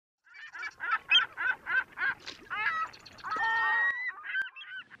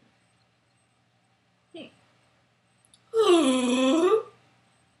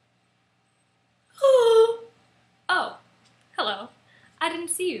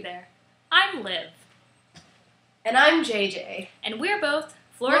you there. I'm Liv. And I'm JJ. And we're both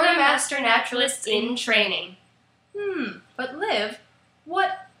Florida Master Naturalists in Training. But Liv,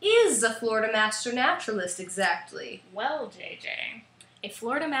 what is a Florida Master Naturalist exactly? Well, JJ, a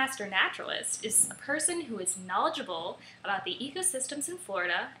Florida Master Naturalist is a person who is knowledgeable about the ecosystems in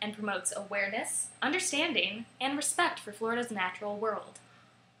Florida and promotes awareness, understanding, and respect for Florida's natural world.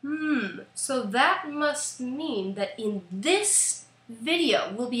 So that must mean that in this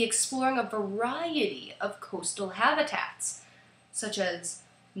video we'll be exploring a variety of coastal habitats, such as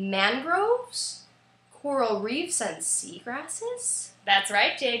mangroves, coral reefs, and seagrasses. That's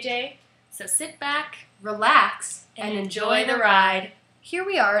right, JJ. So sit back, Relax, and enjoy the ride. Here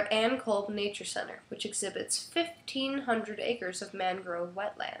we are at Ann Kolb Nature Center, which exhibits 1,500 acres of mangrove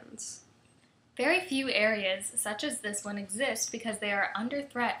wetlands. Very few areas such as this one exist because they are under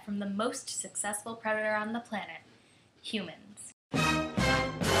threat from the most successful predator on the planet, humans.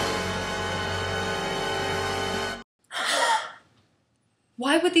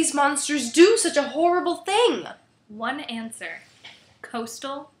 Why would these monsters do such a horrible thing? One answer: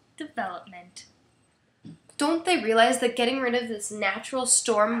 coastal development. Don't they realize that getting rid of this natural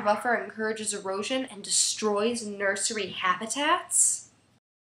storm buffer encourages erosion and destroys nursery habitats?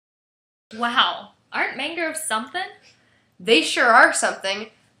 Wow, aren't mangroves something? They sure are something.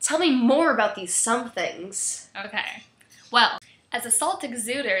 Tell me more about these somethings. Okay. Well, as a salt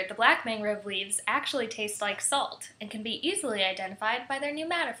exuder, the black mangrove leaves actually taste like salt and can be easily identified by their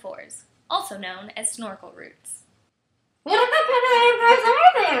pneumatophores, also known as snorkel roots. What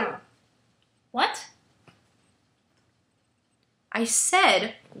are there? What? I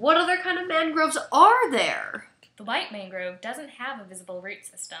said, what other kind of mangroves are there? The white mangrove doesn't have a visible root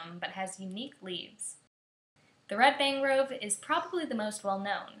system, but has unique leaves. The red mangrove is probably the most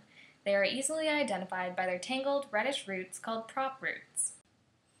well-known. They are easily identified by their tangled, reddish roots called prop roots.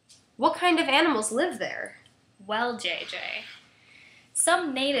 What kind of animals live there? Well, JJ,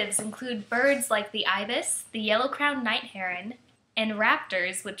 some natives include birds like the ibis, the yellow-crowned night heron, and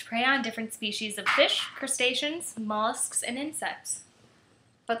raptors, which prey on different species of fish, crustaceans, mollusks, and insects.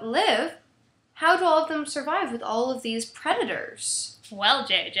 But Liv, how do all of them survive with all of these predators? Well,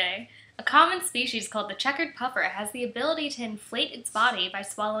 JJ, a common species called the checkered puffer has the ability to inflate its body by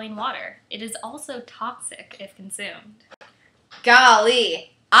swallowing water. It is also toxic if consumed.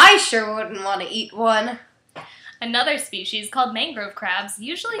 Golly, I sure wouldn't want to eat one. Another species, called mangrove crabs,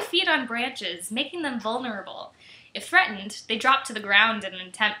 usually feed on branches, making them vulnerable. If threatened, they drop to the ground in an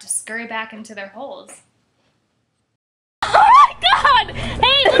attempt to scurry back into their holes. Oh my god!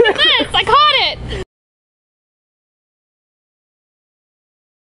 Hey, look at this! I caught it!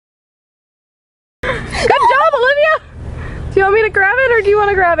 Good job, Olivia! Do you want me to grab it or do you want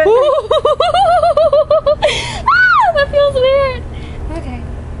to grab it? Ah, that feels weird. Okay.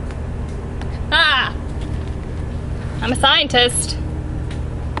 I'm a scientist.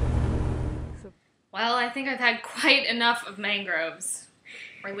 Well, I think I've had quite enough of mangroves.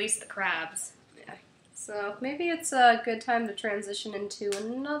 Or at least the crabs. Yeah. So maybe it's a good time to transition into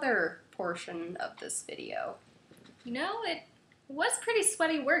another portion of this video. You know, it was pretty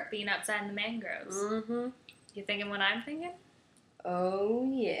sweaty work being outside in the mangroves. You thinking what I'm thinking? Oh,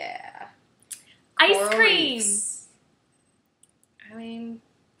 yeah. Ice Coral cream! reefs. I mean,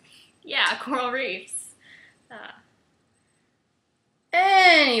 yeah, coral reefs.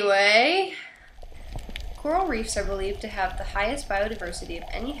 Anyway, coral reefs are believed to have the highest biodiversity of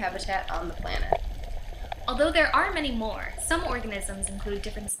any habitat on the planet. Although there are many more, some organisms include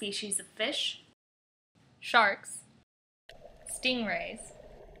different species of fish, sharks, stingrays,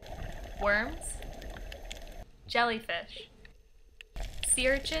 worms, jellyfish, sea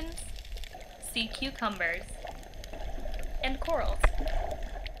urchins, sea cucumbers, and corals.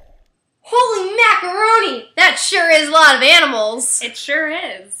 Holy macaroni! That sure is a lot of animals! It sure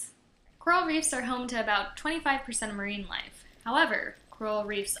is. Coral reefs are home to about 25% of marine life. However, coral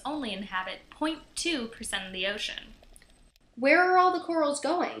reefs only inhabit 0.2% of the ocean. Where are all the corals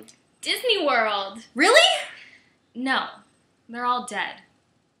going? Disney World! Really? No, they're all dead.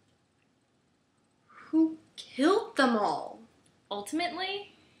 Who killed them all?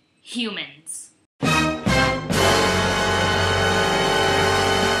 Ultimately, humans.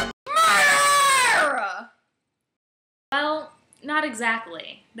 Well, not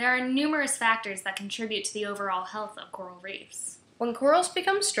exactly. There are numerous factors that contribute to the overall health of coral reefs. When corals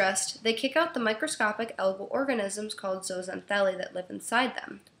become stressed, they kick out the microscopic algal organisms called zooxanthellae that live inside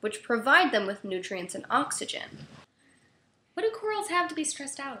them, which provide them with nutrients and oxygen. What do corals have to be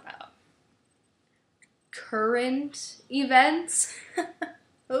stressed out about? Current events?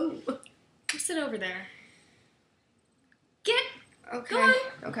 Oh. You sit over there. Get Okay. Go on.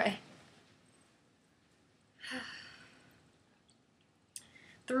 Okay.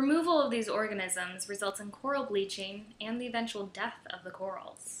 The removal of these organisms results in coral bleaching and the eventual death of the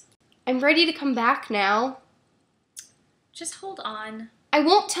corals. I'm ready to come back now. Just hold on. I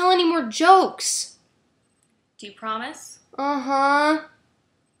won't tell any more jokes. Do you promise? Uh-huh.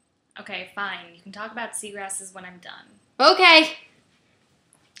 Okay, fine. You can talk about seagrasses when I'm done. Okay.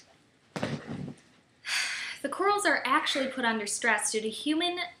 The corals are actually put under stress due to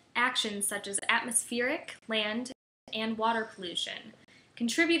human actions such as atmospheric, land, and water pollution,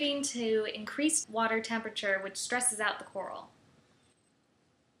 contributing to increased water temperature, which stresses out the coral.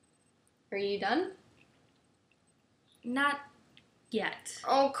 Are you done? Not yet.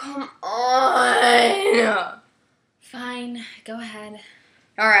 Oh, come on. Fine, go ahead.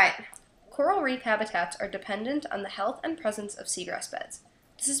 All right. Coral reef habitats are dependent on the health and presence of seagrass beds.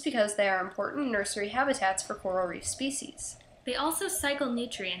 This is because they are important nursery habitats for coral reef species. They also cycle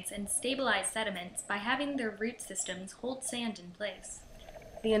nutrients and stabilize sediments by having their root systems hold sand in place.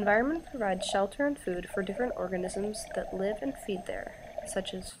 The environment provides shelter and food for different organisms that live and feed there,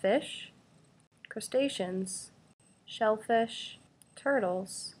 such as fish, crustaceans, shellfish,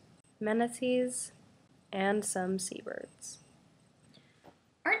 turtles, manatees, and some seabirds.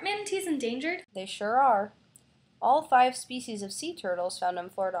 Aren't manatees endangered? They sure are. All 5 species of sea turtles found in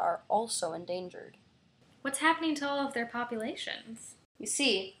Florida are also endangered. What's happening to all of their populations? You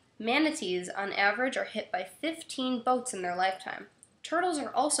see, manatees on average are hit by 15 boats in their lifetime. Turtles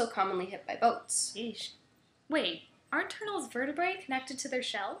are also commonly hit by boats. Yeesh. Wait, aren't turtles vertebrae connected to their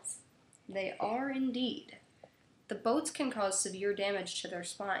shells? They are indeed. The boats can cause severe damage to their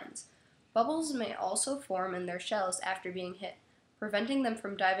spines. Bubbles may also form in their shells after being hit, preventing them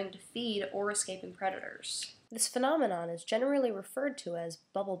from diving to feed or escaping predators. This phenomenon is generally referred to as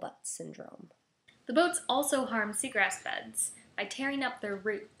bubble butt syndrome. The boats also harm seagrass beds by tearing up their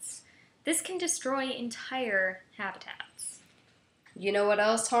roots. This can destroy entire habitats. You know what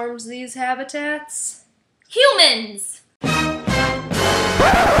else harms these habitats? Humans!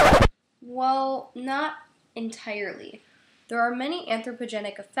 Well, not entirely. There are many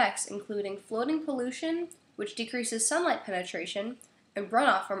anthropogenic effects, including floating pollution, which decreases sunlight penetration, and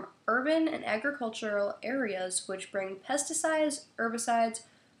runoff from urban and agricultural areas, which bring pesticides, herbicides,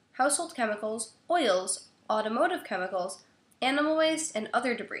 household chemicals, oils, automotive chemicals, animal waste, and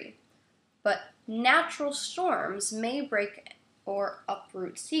other debris. But natural storms may break or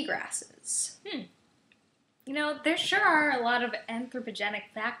uproot seagrasses. You know, there sure are a lot of anthropogenic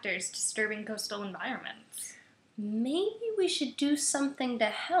factors disturbing coastal environments. Maybe we should do something to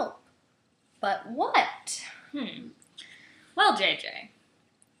help. But what? Well, JJ,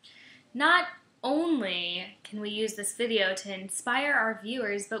 not only can we use this video to inspire our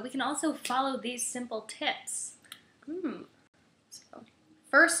viewers, but we can also follow these simple tips. So,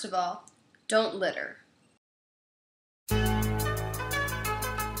 first of all, don't litter.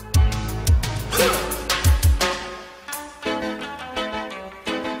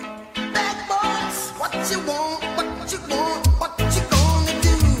 Bad boys, what you want, what you want, what you gonna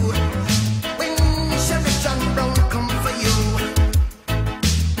do when Chevy John Brown come for you?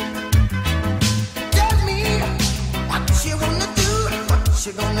 Tell me what you wanna do, what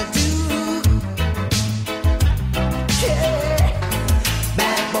you gonna do? Yeah.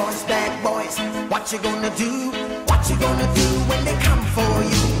 Bad boys, what you gonna do? What you gonna do when they come for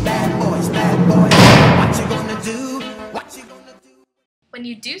you? Bad boys, what you gonna do? What you gonna do? When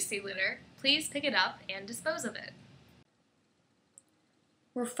you do see litter, please pick it up and dispose of it.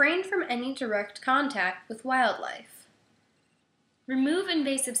 Refrain from any direct contact with wildlife. Remove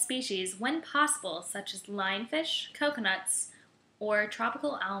invasive species when possible, such as lionfish, coconuts, or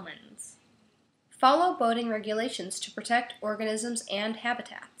tropical almonds. Follow boating regulations to protect organisms and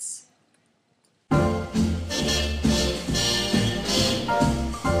habitats.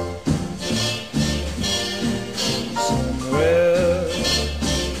 Somewhere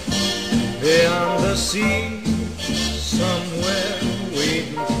beyond the sea, somewhere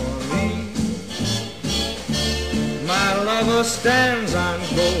waiting for me, my lover stands on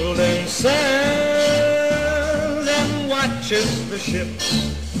golden sand and watches the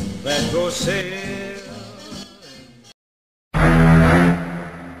ships that go sailing.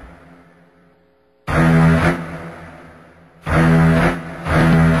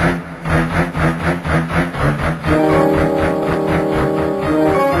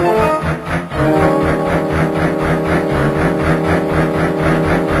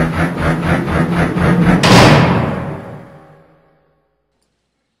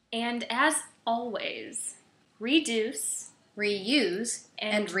 And as always, reduce Reuse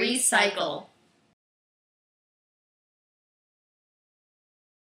and recycle.